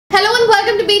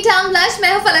B town blush,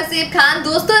 मैं हूं फलकसेब खान।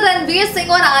 दोस्तों, रणवीर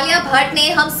सिंह और आलिया भट्ट ने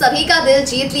हम सभी का दिल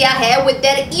जीत लिया है with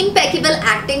their impeccable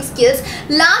acting skills.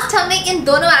 Last हमने इन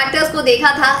दोनों एक्टर्स को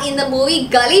देखा था इन द मूवी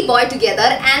गली boy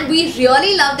together and we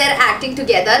really love there acting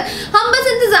together. हम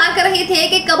बस इंतजार कर रहे थे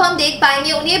कि कब हम देख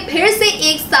पाएंगे उन्हें फिर से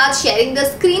एक साथ sharing the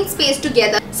screen space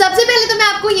together. सबसे पहले तो मैं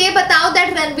आपको ये बताऊं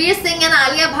that Ranveer Singh and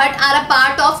Alia Bhatt are a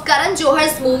part of Karan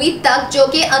Johar's movie तक, जो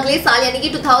कि अगले साल यानी कि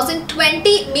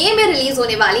 2020 मई में रिलीज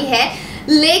होने वाली है।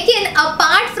 लेकिन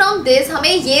अपार्ट फ्रॉम दिस हमें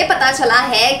ये पता चला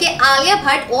है कि आलिया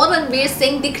भट्ट और रणवीर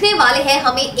सिंह दिखने वाले हैं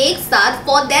हमें एक साथ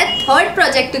for their third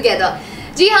project together.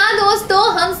 जी हाँ दोस्तों,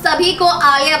 हम सभी को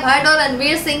आलिया भट्ट और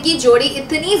रणवीर सिंह की जोड़ी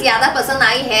इतनी ज्यादा पसंद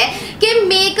आई है कि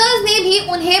मेकर्स ने भी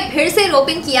उन्हें फिर से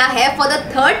रोपिंग किया है for the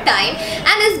third time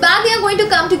and इस बार they are going to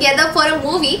come together for a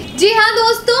movie. जी हाँ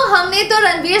दोस्तों, हमने तो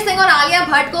रणवीर सिंह और आलिया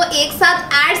भट्ट को एक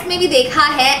साथ एड्स में भी देखा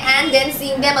है and then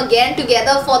seeing them again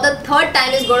together for the third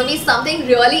time is going to be something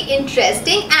really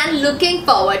interesting and looking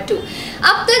forward to.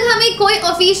 अब तक हमें कोई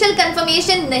ऑफिशियल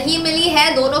कंफर्मेशन नहीं मिली है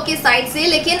दोनों के साइड से,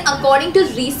 लेकिन अकॉर्डिंग टू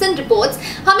रीसेंट रिपोर्ट्स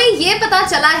हमें ये पता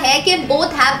चला है कि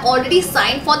both have already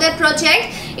signed for their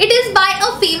project. It is by a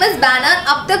famous banner.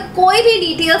 अब तक कोई भी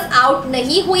डिटेल्स आउट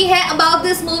नहीं हुई है अबाउट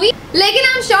दिस मूवी, लेकिन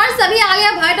आई एम श्योर सभी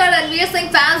आलिया भट्ट और रणवीर सिंह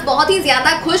फैंस बहुत ही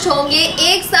ज्यादा खुश होंगे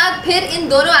एक साथ फिर इन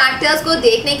दोनों एक्टर्स को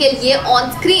देखने के लिए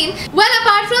on screen. Well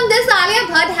apart from this, Alia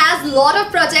Bhatt has lot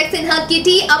of projects in her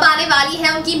kitty. अब आने वाली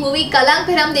है उनकी मूवी कलंक,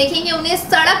 फिर हम देखेंगे उन्हें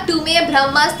सड़क 2 में,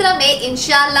 ब्रह्मास्त्र में,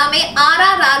 इंशाल्लाह में,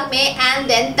 RRR में एंड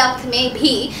देन तख्त में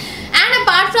भी। And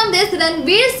apart from this,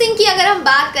 Ranveer Singh की अगर हम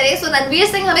बात करें तो रणवीर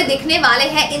सिंह हमें दिखने वाले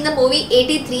हैं इन द मूवी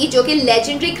 83, जो कि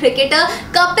लेजेंडरी क्रिकेटर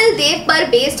कपिल देव पर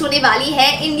बेस्ड होने वाली है।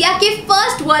 इंडिया के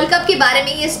फर्स्ट वर्ल्ड कप के बारे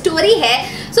में ये स्टोरी है।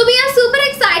 So we are super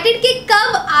excited कि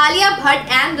कब आलिया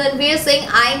भट्ट एंड रणवीर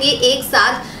सिंह आएंगे एक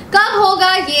साथ, कब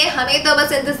होगा ये हमें तो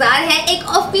बस इंतजार है एक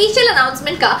ऑफिशियल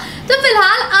अनाउंसमेंट का। तो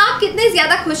फिलहाल आप कितने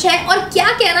ज्यादा खुश हैं और क्या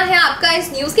कहना है आपका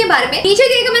इस न्यूज के बारे में, नीचे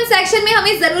के कमेंट सेक्शन में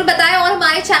हमें जरूर बताएं और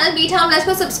हमारे चैनल बीटाउन ब्लश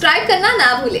को सब्सक्राइब करना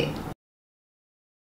ना भूलें।